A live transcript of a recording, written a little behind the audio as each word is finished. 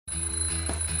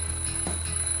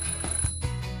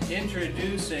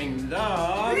Introducing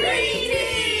the Green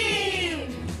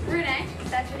Team! Renee,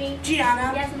 Stephanie,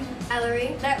 Gianna, Yasmin,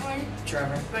 Ellery, Bentley,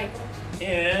 Trevor, Michael.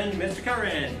 and Mr.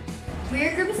 Curran.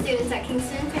 We're a group of students at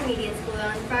Kingston Intermediate School.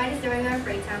 On Fridays during our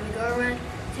break time, we go around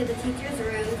to the teachers'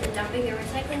 rooms and dumping their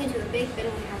recycling into a big bin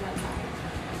we have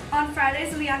outside. On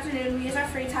Fridays in the afternoon, we use our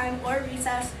free time or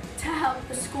recess to help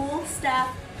the school,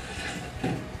 staff,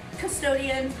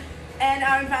 custodians, and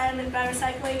our environment by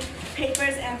recycling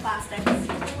papers and plastics.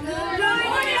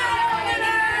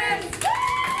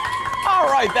 All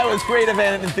right, that was creative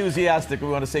and enthusiastic. We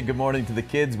want to say good morning to the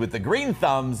kids with the green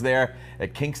thumbs there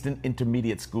at Kingston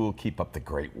Intermediate School. Keep up the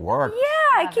great work.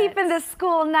 Yeah, keeping the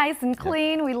school nice and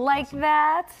clean. We like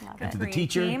that. And to the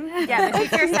teacher. Yeah, the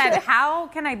teacher said, how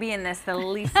can I be in this the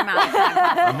least amount of time?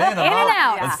 I'm in, I'm In and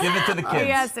out. Let's give it to the kids.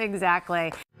 Yes,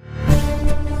 exactly.